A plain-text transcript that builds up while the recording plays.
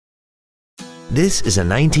This is a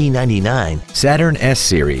 1999 Saturn S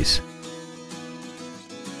Series.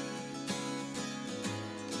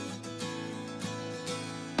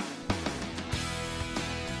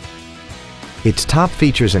 Its top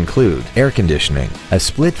features include air conditioning, a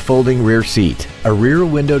split folding rear seat, a rear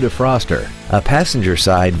window defroster, a passenger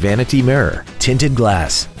side vanity mirror, tinted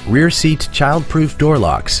glass, rear seat child-proof door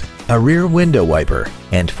locks, a rear window wiper,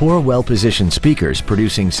 and 4 well-positioned speakers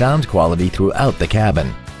producing sound quality throughout the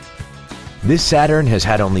cabin. This Saturn has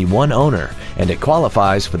had only one owner, and it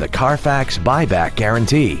qualifies for the Carfax buyback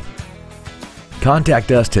guarantee.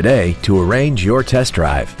 Contact us today to arrange your test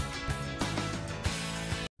drive.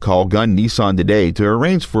 Call Gunn Nissan today to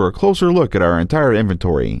arrange for a closer look at our entire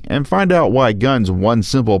inventory and find out why Gunn's one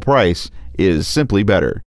simple price is simply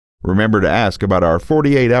better. Remember to ask about our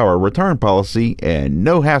 48-hour return policy and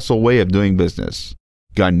no-hassle way of doing business.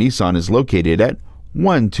 Gunn Nissan is located at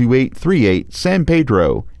 12838 San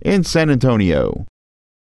Pedro in San Antonio.